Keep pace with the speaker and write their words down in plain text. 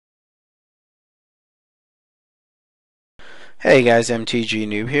Hey guys,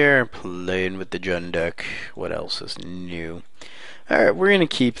 Mtgnoob here, playing with the Jun deck. What else is new? Alright, we're going to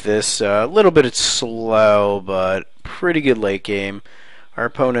keep this a little bit slow, but pretty good late game. Our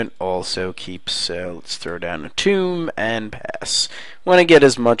opponent also keeps, let's throw down a tomb and pass. Want to get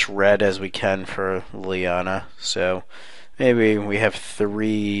as much red as we can for Liana, so maybe we have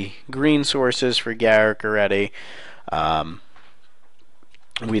 3 green sources for Garrick already.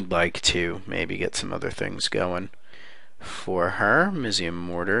 We'd like to maybe get some other things going for her. Mizzium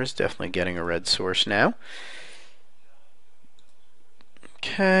Mortar is definitely getting a red source now.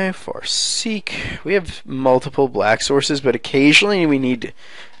 Okay, for Seek, we have multiple black sources, but occasionally we need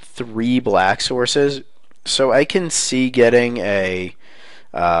 3 black sources. So I can see getting a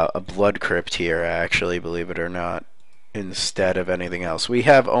Blood Crypt here, actually, believe it or not, instead of anything else. We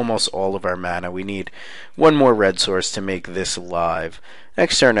have almost all of our mana. We need 1 more red source to make this live.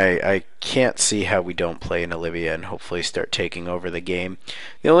 Next turn, I can't see how we don't play an Olivia and hopefully start taking over the game.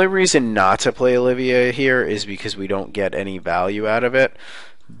 The only reason not to play Olivia here is because we don't get any value out of it,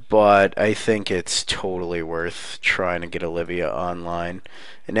 but I think it's totally worth trying to get Olivia online.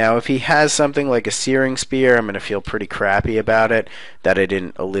 And now, if he has something like a Searing Spear, I'm going to feel pretty crappy about it that I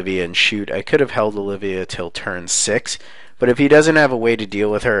didn't Olivia and shoot. I could have held Olivia till turn 6, but if he doesn't have a way to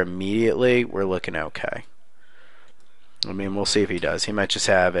deal with her immediately, we're looking okay. I mean, we'll see if he does. He might just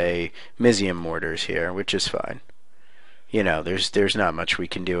have a Mizzium Mortars here, which is fine. You know, there's not much we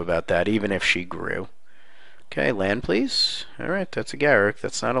can do about that, even if she grew. Okay, land please. Alright, that's a Garrick.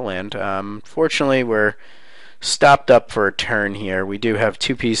 That's not a land. Fortunately, we're stopped up for a turn here. We do have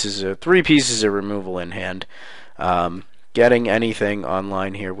 3 pieces of removal in hand. Getting anything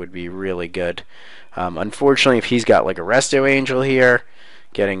online here would be really good. Unfortunately, if he's got like a Resto Angel here,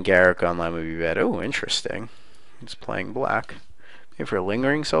 getting Garrick online would be bad. Oh, interesting. He's playing black. Maybe for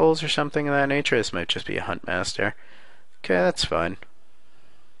Lingering Souls or something of that nature. This might just be a Huntmaster. Okay, that's fine.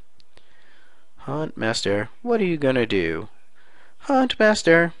 Huntmaster, what are you gonna do?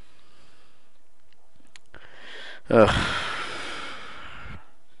 Huntmaster. Ugh.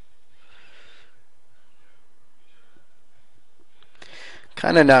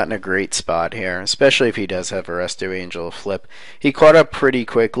 Kind of not in a great spot here, especially if he does have a Resto Angel flip. He caught up pretty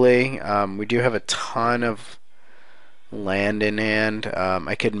quickly. We do have a ton of land in hand.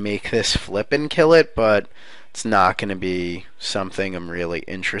 I could make this flip and kill it, but it's not going to be something I'm really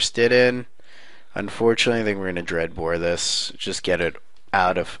interested in. Unfortunately, I think we're going to Dreadbore this. Just get it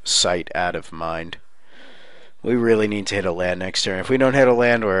out of sight, out of mind. We really need to hit a land next turn. If we don't hit a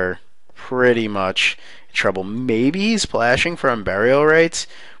land, we're pretty much in trouble. Maybe he's splashing from Burial Rites,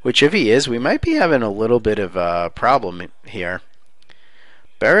 which if he is, we might be having a little bit of a problem here.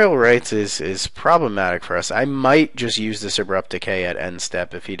 Burial Rites is problematic for us. I might just use this Abrupt Decay at end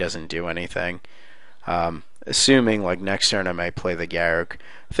step if he doesn't do anything. Assuming, like, next turn I might play the Garrick.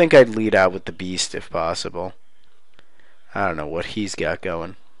 I think I'd lead out with the Beast if possible. I don't know what he's got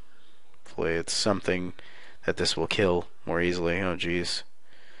going. Hopefully it's something that this will kill more easily. Oh, jeez.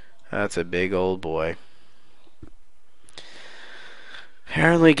 That's a big old boy.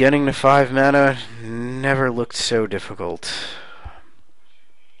 Apparently getting to 5 mana never looked so difficult.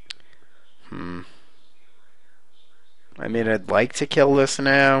 I mean, I'd like to kill this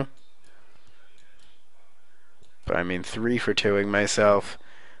now. But I mean, 3 for 2ing myself,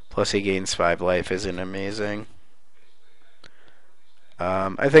 plus he gains 5 life isn't amazing.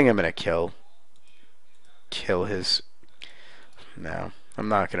 I think I'm going to kill his... No, I'm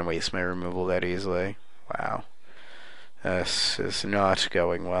not going to waste my removal that easily. Wow. This is not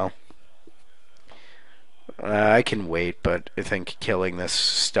going well. I can wait, but I think killing this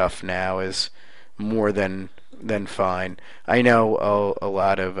stuff now is more than fine. I know a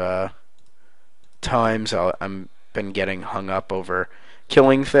lot of times I'm been getting hung up over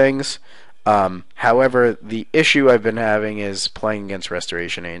killing things. However, the issue I've been having is playing against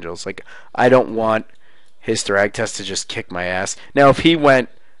Restoration Angels. Like, I don't want his Thragtusk to just kick my ass. Now, if he went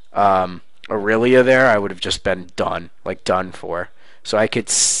Aurelia there, I would have just been done. Like, done for. So I could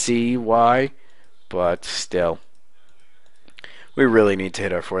see why, but still. We really need to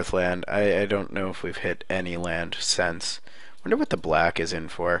hit our 4th land. I don't know if we've hit any land since. Wonder what the black is in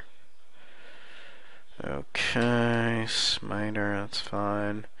for. Okay, Smiter, that's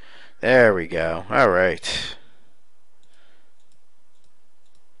fine. There we go. Alright.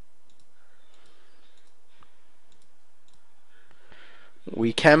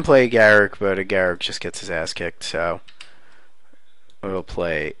 We can play Garrick, but a Garrick just gets his ass kicked, so we'll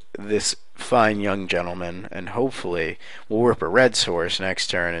play this fine young gentleman, and hopefully we'll rip a red source next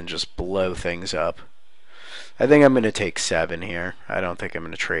turn and just blow things up. I think I'm going to take 7 here. I don't think I'm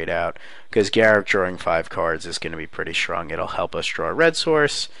going to trade out because Garrick drawing 5 cards is going to be pretty strong. It'll help us draw a red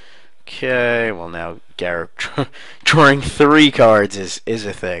source. Okay, well now Garrick drawing 3 cards is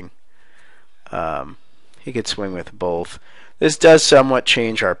a thing. He could swing with both. This does somewhat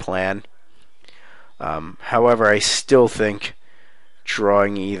change our plan. However, I still think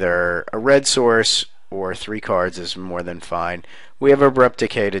drawing either a red source or 3 cards is more than fine. We have Abrupt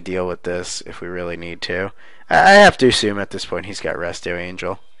Decay to deal with this if we really need to. I have to assume at this point he's got Resto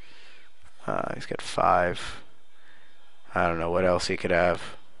Angel. He's got 5. I don't know what else he could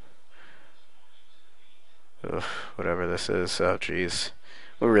have. Ugh, whatever this is. Oh, jeez.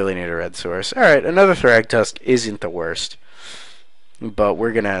 We really need a red source. Alright, another Thragtusk isn't the worst. But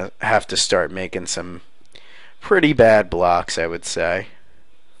we're going to have to start making some pretty bad blocks, I would say.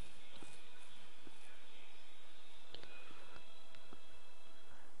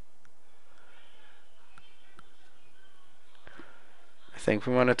 I think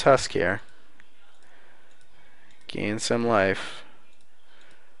we want a Tusk here. Gain some life.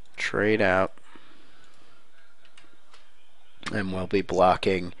 Trade out. And we'll be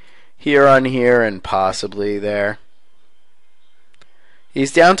blocking here on here and possibly there.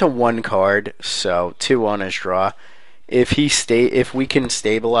 He's down to 1 card, so 2 on his draw. If we can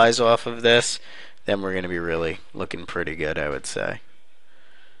stabilize off of this, then we're going to be really looking pretty good, I would say.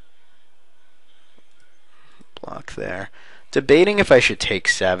 Block there. Debating if I should take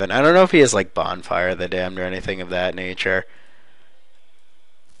 7. I don't know if he has like Bonfire of the Damned or anything of that nature.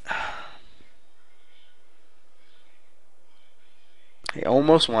 I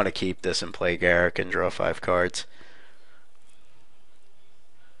almost want to keep this and play Garrick and draw 5 cards.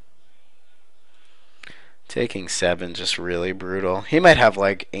 Taking 7 just really brutal. He might have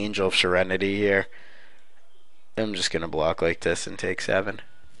like Angel of Serenity here. I'm just going to block like this and take 7.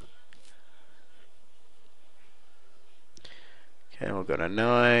 Okay, we'll go to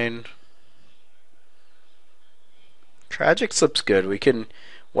 9. Tragic Slip's good. We can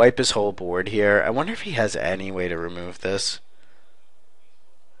wipe his whole board here. I wonder if he has any way to remove this.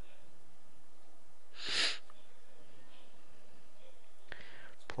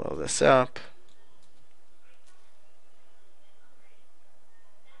 Blow this up.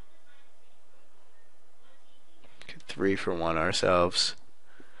 Get 3 for 1 ourselves.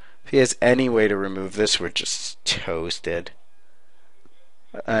 If he has any way to remove this, we're just toasted.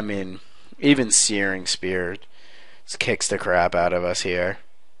 I mean, even Searing Spear just kicks the crap out of us here.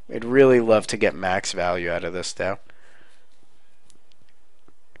 I'd really love to get max value out of this, though.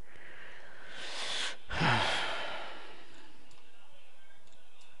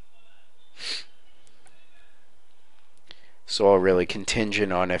 It's all really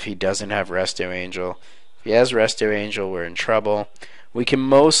contingent on if he doesn't have Resto Angel. If he has Resto Angel, we're in trouble. We can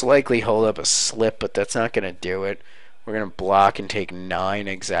most likely hold up a slip, but that's not going to do it. We're going to block and take 9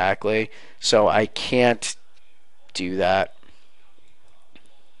 exactly. So I can't do that.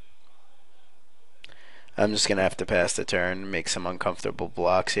 I'm just going to have to pass the turn and make some uncomfortable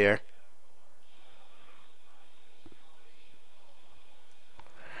blocks here.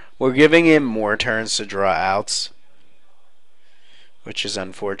 We're giving him more turns to draw outs, which is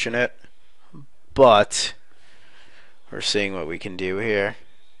unfortunate. But we're seeing what we can do here.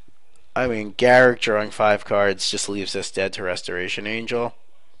 I mean, Garrick drawing 5 cards just leaves us dead to Restoration Angel.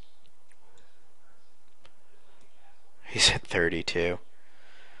 He's at 32.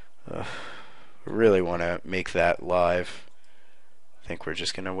 Really want to make that live. I think we're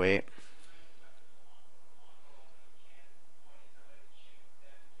just going to wait.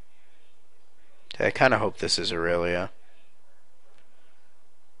 I kind of hope this is Aurelia.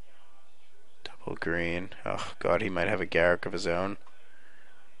 Double green. Oh, God, he might have a Garrick of his own.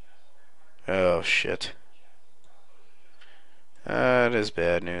 Oh, shit. That is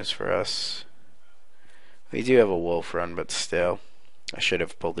bad news for us. We do have a wolf run, but still. I should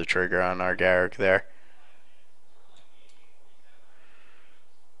have pulled the trigger on our Garrick there.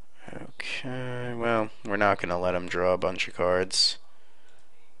 Okay, well, we're not going to let him draw a bunch of cards.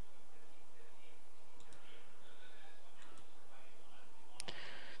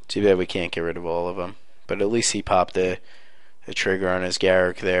 Too bad we can't get rid of all of them. But at least he popped the trigger on his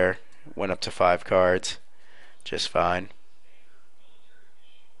Garrick there. Went up to 5 cards. Just fine.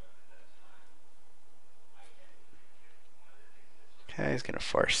 Okay, he's going to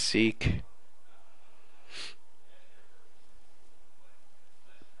Farce Seek.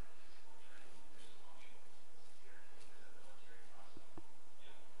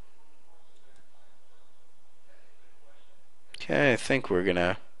 Okay, I think we're going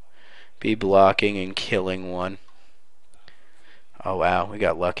to be blocking and killing one. Oh wow, we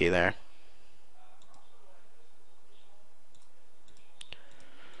got lucky there.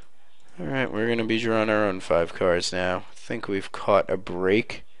 Alright, we're going to be drawing our own 5 cards now. I think we've caught a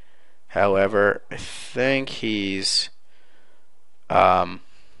break. However, I think he's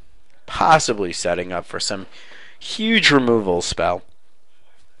possibly setting up for some huge removal spell.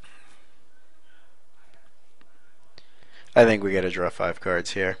 I think we got to draw 5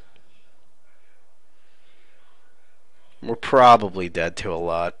 cards here. We're probably dead to a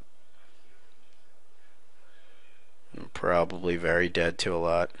lot. I'm probably very dead to a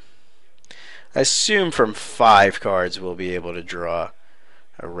lot. I assume from 5 cards we'll be able to draw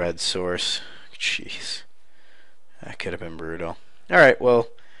a red source. Jeez. That could have been brutal. Alright, well,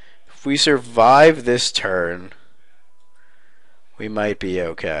 if we survive this turn, we might be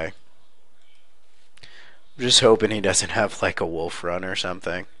okay. I'm just hoping he doesn't have like a wolf run or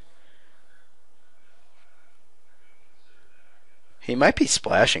something. He might be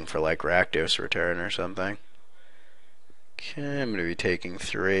splashing for like Rakdos return or something. Okay, I'm going to be taking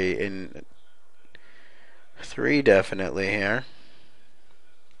 3 in 3 definitely here.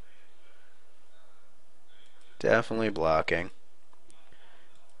 Definitely blocking.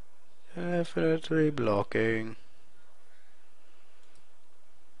 Definitely blocking.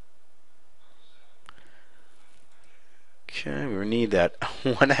 Okay, we need that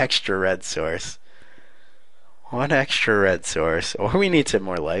 1 extra red source. 1 extra red source. Or we need some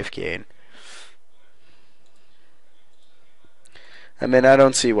more life gain. I mean, I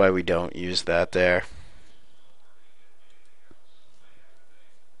don't see why we don't use that there.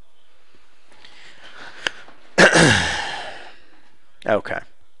 Okay.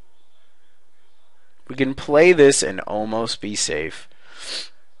 We can play this and almost be safe.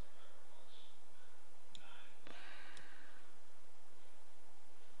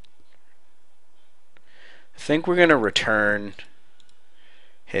 I think we're going to return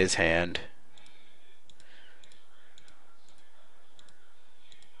his hand.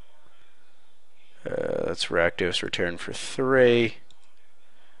 Let's Rakdos return for 3.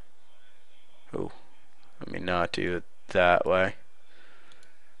 Oh, let me not do it that way.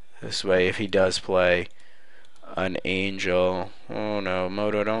 This way, if he does play an angel... Oh no,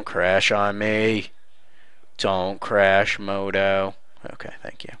 Moto, don't crash on me. Don't crash, Moto. Okay,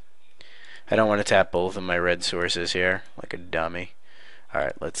 thank you. I don't want to tap both of my red sources here, like a dummy.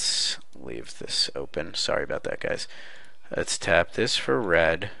 Alright, let's leave this open. Sorry about that, guys. Let's tap this for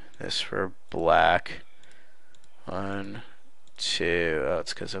red, this for black. 1, 2... Oh,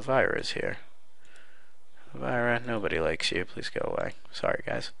 it's because Elvira's here. Elvira, nobody likes you. Please go away. Sorry,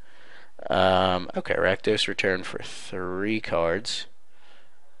 guys. Okay, Rakdos return for 3 cards.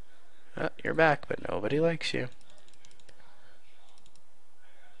 Oh, you're back, but nobody likes you.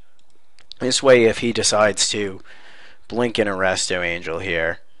 This way, if he decides to blink an Arresto Angel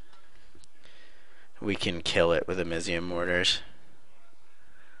here, we can kill it with Amizium Mortars.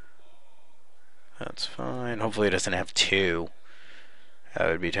 That's fine. Hopefully it doesn't have 2. That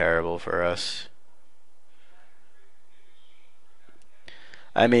would be terrible for us.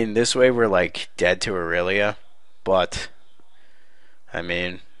 I mean, this way we're like dead to Aurelia, but I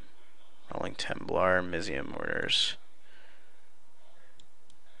mean, rolling Templar, Amizium Mortars.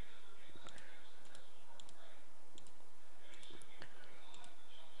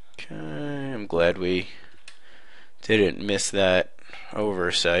 Okay, I'm glad we didn't miss that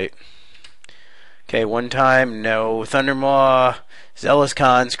oversight. Okay, one time, no Thundermaw, Zealous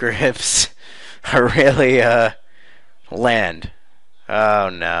Conscripts, Aurelia, land. Oh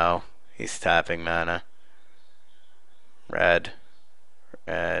no, he's tapping mana. Red.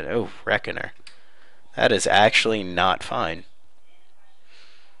 Red. Oh, Reckoner. That is actually not fine.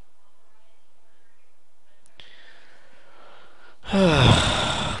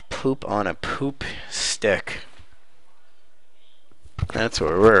 Poop on a poop stick. That's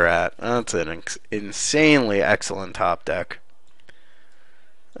where we're at. That's an insanely excellent top deck.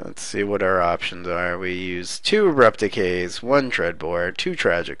 Let's see what our options are. We use 2 Abrupt Decays, 1 Dreadbore, 2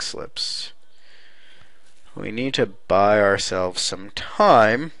 Tragic Slips. We need to buy ourselves some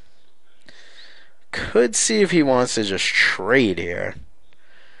time. Could see if he wants to just trade here.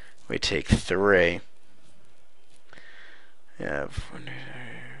 We take 3. Yeah.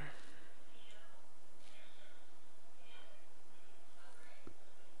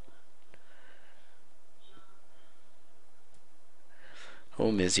 Oh,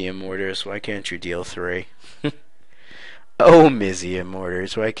 Amizium Mortars, why can't you deal 3? Oh, Amizium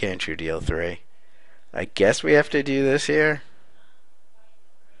Mortars, why can't you deal 3? I guess we have to do this here.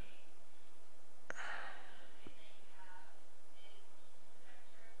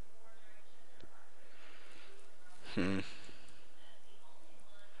 I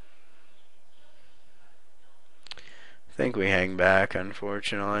think we hang back,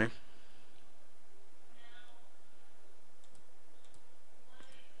 unfortunately.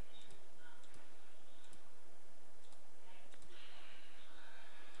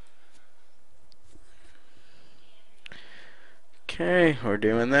 Okay, we're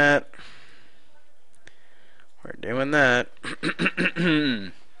doing that. We're doing that.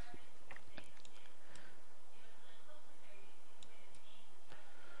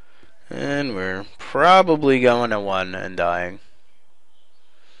 And we're probably going to 1 and dying.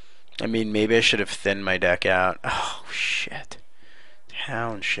 I mean, maybe I should have thinned my deck out. Oh, shit.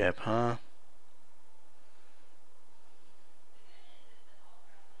 Township, huh?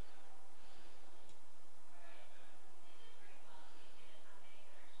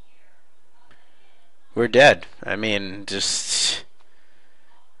 We're dead. I mean, just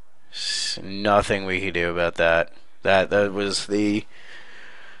nothing we could do about that. That was the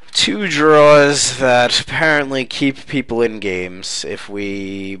 2 draws that apparently keep people in games. If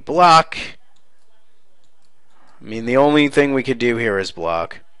we block, I mean, the only thing we could do here is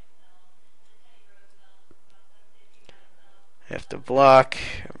block. Have to block.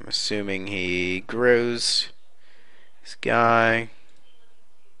 I'm assuming he grows his guy.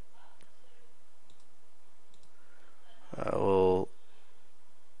 Will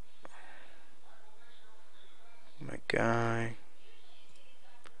my guy.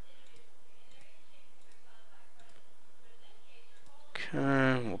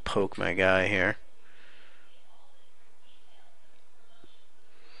 Okay, we'll poke my guy here.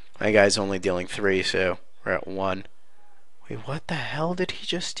 My guy's only dealing 3, so we're at 1. Wait, what the hell did he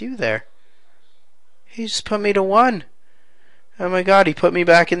just do there? He just put me to 1. Oh my god, he put me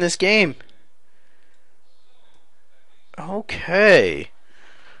back in this game. Okay.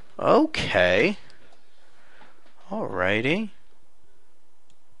 Okay. Alrighty.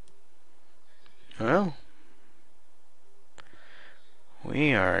 Well,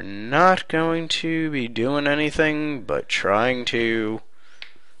 we are not going to be doing anything but trying to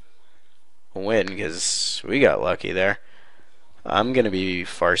win, because we got lucky there. I'm going to be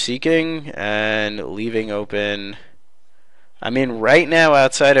far-seeking and leaving open. I mean, right now,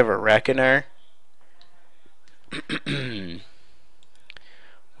 outside of a Reckoner,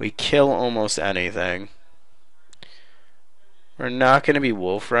 we kill almost anything. We're not going to be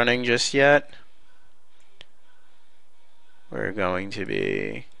wolf running just yet. We're going to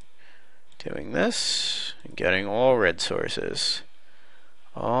be doing this and getting all red sources.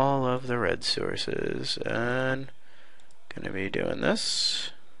 All of the red sources. And going to be doing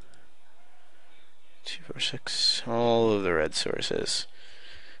this. 2, 4, 6. All of the red sources.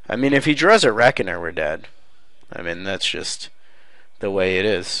 I mean, if he draws a Reckoner, we're dead. I mean, that's just the way it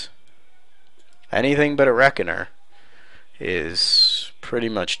is. Anything but a Reckoner is pretty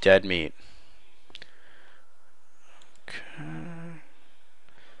much dead meat. Okay.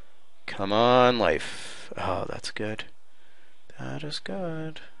 Come on, life. Oh, that's good. That is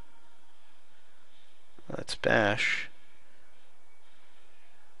good. Let's bash.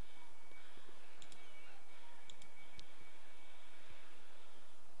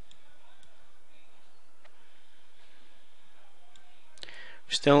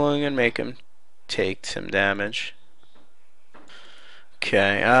 We're still only gonna make him take some damage.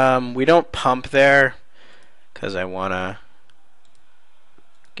 Okay, we don't pump there because I wanna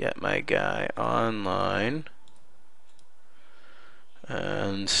get my guy online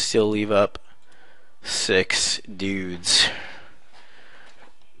and still leave up 6 dudes.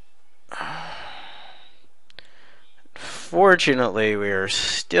 Fortunately, we are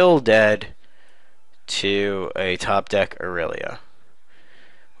still dead to a top deck Aurelia,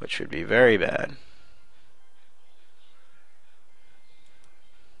 which would be very bad.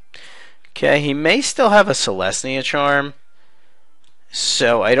 Okay, he may still have a Celestia charm,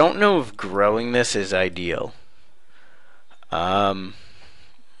 so I don't know if growing this is ideal. I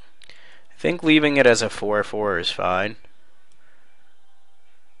think leaving it as a 4/4 is fine.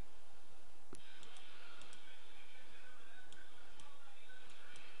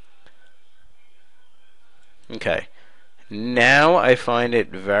 Okay. Now I find it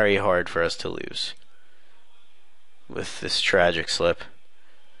very hard for us to lose with this tragic slip.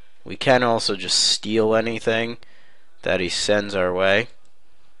 We can also just steal anything that he sends our way.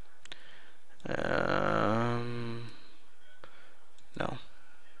 No.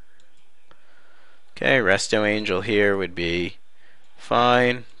 Okay, Resto Angel here would be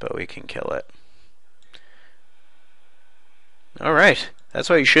fine, but we can kill it. Alright, that's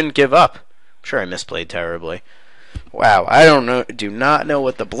why you shouldn't give up. I'm sure I misplayed terribly. Wow, I do not know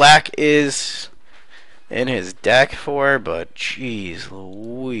what the black is in his deck for, but jeez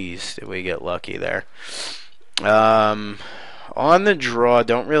Louise, did we get lucky there. On the draw,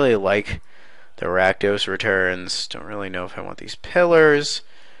 don't really like the Rakdos returns. Don't really know if I want these pillars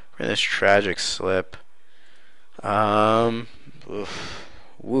for this tragic slip. Woo.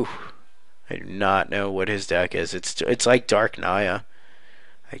 I do not know what his deck is. It's like Dark Naya.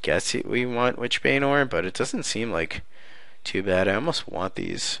 I guess we want Witchbane Orb, but it doesn't seem like too bad. I almost want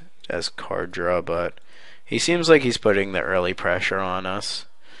these as card draw, but he seems like he's putting the early pressure on us.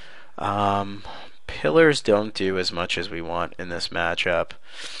 Pillars don't do as much as we want in this matchup.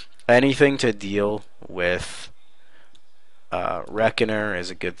 Anything to deal with Reckoner is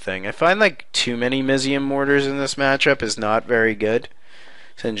a good thing. I find like too many Mizium Mortars in this matchup is not very good,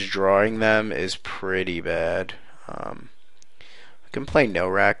 since drawing them is pretty bad. We can play no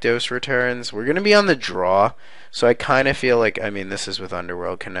Rakdos returns. We're going to be on the draw, so I kind of feel like, I mean, this is with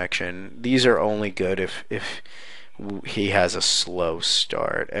Underworld Connection. These are only good if he has a slow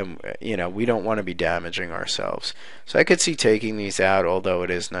start, and you know, we don't want to be damaging ourselves. So I could see taking these out, although it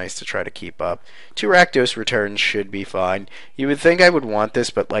is nice to try to keep up. 2 Rakdos returns should be fine. You would think I would want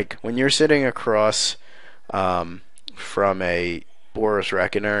this, but like when you're sitting across from a Boros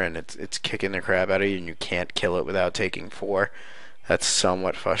Reckoner and it's kicking the crap out of you and you can't kill it without taking 4, that's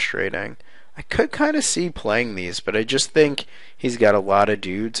somewhat frustrating. I could kind of see playing these, but I just think he's got a lot of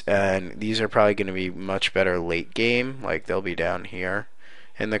dudes, and these are probably going to be much better late game. Like, they'll be down here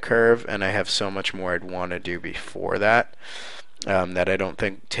in the curve, and I have so much more I'd want to do before that, that I don't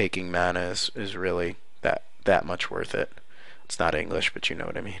think taking mana is really that much worth it. It's not English, but you know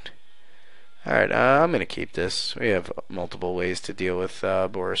what I mean. Alright, I'm going to keep this. We have multiple ways to deal with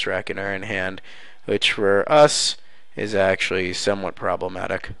Boros Reckoner in hand, which for us is actually somewhat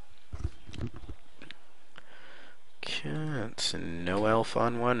problematic. Okay, no elf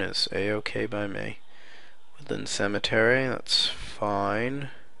on one is a-okay by me. Woodland Cemetery, that's fine.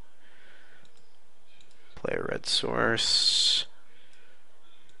 Play a red source.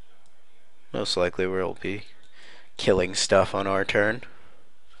 Most likely we'll be killing stuff on our turn.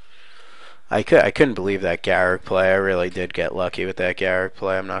 I couldn't believe that Garrick play. I really did get lucky with that Garrick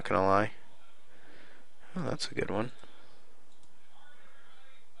play, I'm not gonna lie. Oh, that's a good one.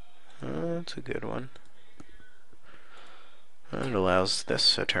 That's a good one. It allows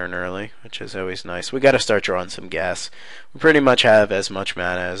this a turn early, which is always nice. We got to start drawing some gas. We pretty much have as much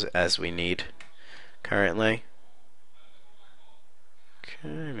mana as we need currently.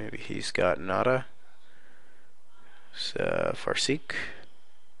 Okay, maybe he's got Nada. So, Farseek.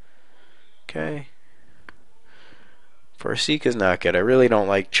 Okay. Farseek is not good. I really don't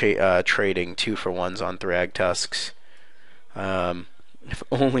like trading 2-for-1s on Thragtusks. If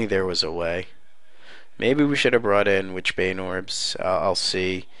only there was a way. Maybe we should have brought in Witchbane Orbs. I'll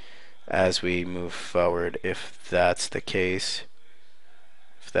see as we move forward if that's the case.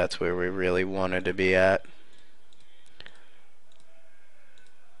 If that's where we really wanted to be at.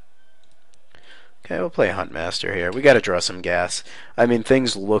 Okay, we'll play Huntmaster here. We got to draw some gas. I mean,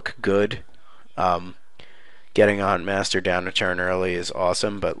 things look good. Getting a Huntmaster down a turn early is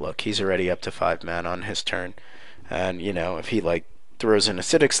awesome, but look, he's already up to 5 mana on his turn. And, you know, if he, like, throws an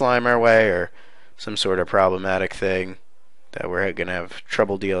Acidic Slime our way or some sort of problematic thing that we're going to have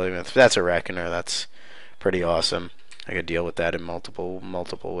trouble dealing with. If that's a Reckoner, that's pretty awesome. I could deal with that in multiple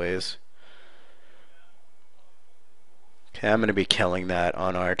ways. Okay, I'm going to be killing that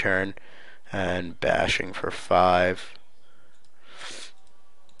on our turn and bashing for 5.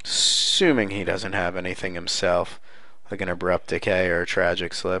 Assuming he doesn't have anything himself, like an Abrupt Decay or a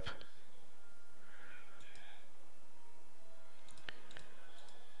Tragic Slip.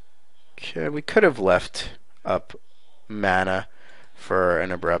 Okay, we could have left up mana for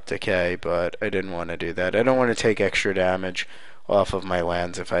an Abrupt Decay, but I didn't want to do that. I don't want to take extra damage off of my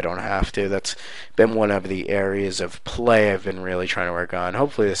lands if I don't have to. That's been one of the areas of play I've been really trying to work on.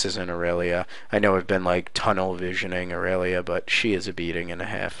 Hopefully this isn't Aurelia. I know I've been like tunnel visioning Aurelia, but she is a beating and a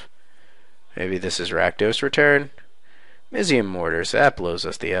half. Maybe this is Rakdos return. Mizium Mortars, that blows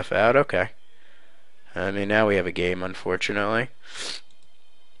us the F out. Okay. I mean, now we have a game, unfortunately.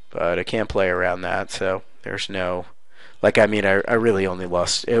 But I can't play around that, so there's no... Like, I mean, I really only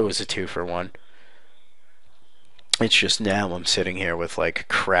lost... It was a 2-for-1. It's just now I'm sitting here with, like,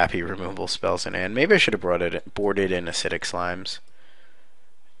 crappy removal spells in hand. Maybe I should have boarded in Acidic Slimes.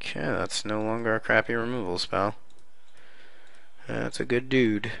 Okay, that's no longer a crappy removal spell. That's a good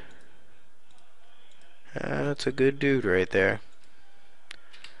dude. That's a good dude right there.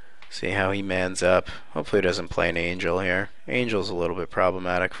 See how he mans up. Hopefully he doesn't play an Angel here. Angel's a little bit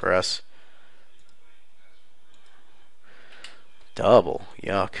problematic for us. Double.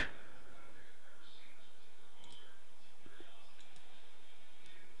 Yuck.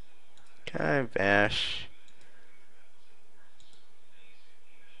 Okay, bash.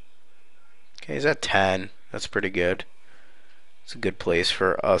 Okay, he's at 10. That's pretty good. It's a good place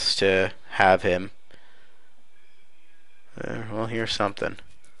for us to have him. Well, here's something.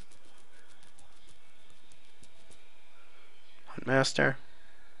 Master.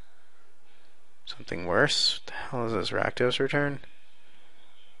 Something worse. What the hell is this? Rakdos return?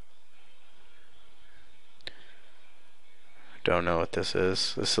 Don't know what this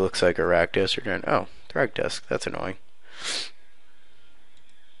is. This looks like a Rakdos return. Oh, Thragtusk. That's annoying.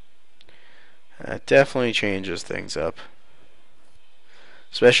 That definitely changes things up.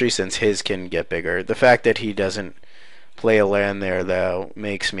 Especially since his can get bigger. The fact that he doesn't play a land there, though,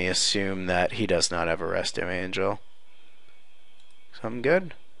 makes me assume that he does not have a Resto Angel. So I'm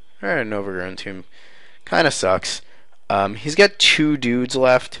good. Alright, an Overgrown Tomb. Kind of sucks. He's got 2 dudes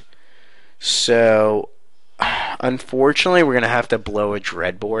left. So, unfortunately, we're going to have to blow a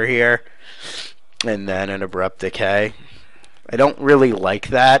Dreadbore here. And then an Abrupt Decay. I don't really like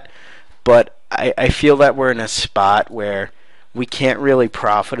that. But I feel that we're in a spot where we can't really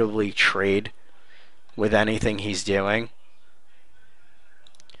profitably trade with anything he's doing.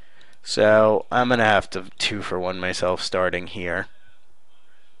 So, I'm going to have to 2-for-1 myself starting here.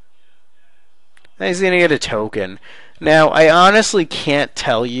 He's going to get a token. Now, I honestly can't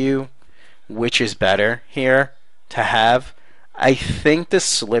tell you which is better here to have. I think the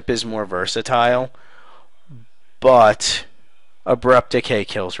Slip is more versatile, but Abrupt Decay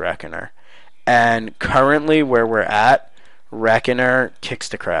kills Reckoner. And currently where we're at, Reckoner kicks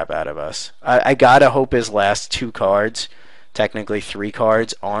the crap out of us. I gotta hope his last 2 cards, technically 3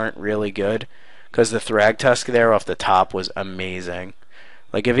 cards, aren't really good, because the Thragtusk there off the top was amazing.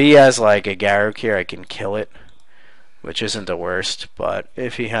 Like, if he has, like, a Garruk here, I can kill it, which isn't the worst, but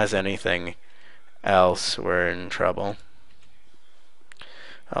if he has anything else, we're in trouble.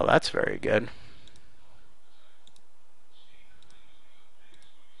 Oh, that's very good.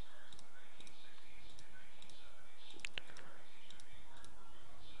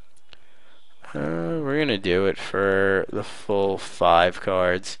 We're going to do it for the full 5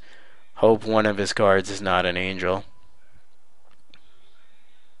 cards. Hope one of his cards is not an angel.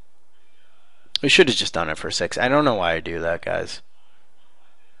 We should have just done it for 6. I don't know why I do that, guys.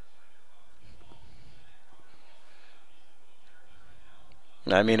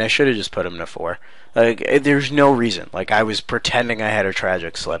 I mean, I should have just put him to 4. Like, there's no reason. Like, I was pretending I had a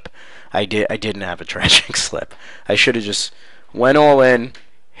Tragic Slip. I didn't have a Tragic Slip. I should have just went all in,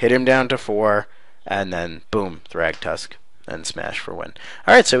 hit him down to 4, and then boom, Thragtusk and smash for win.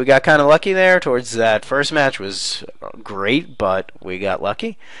 Alright, so we got kind of lucky there towards that first match. Was great, but we got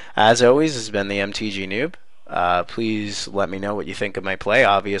lucky. As always, this has been the Mtgnoob. Please let me know what you think of my play.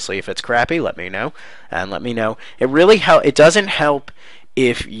 Obviously, if it's crappy, let me know. And let me know. It doesn't help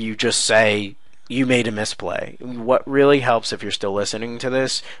if you just say you made a misplay. What really helps, if you're still listening to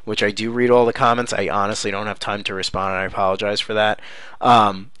this, which I do read all the comments, I honestly don't have time to respond, and I apologize for that.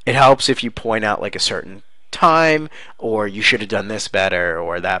 It helps if you point out like a certain time, or you should have done this better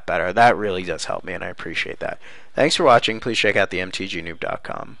or that better. That really does help me, and I appreciate that. Thanks for watching. Please check out the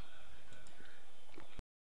mtgnoob.com.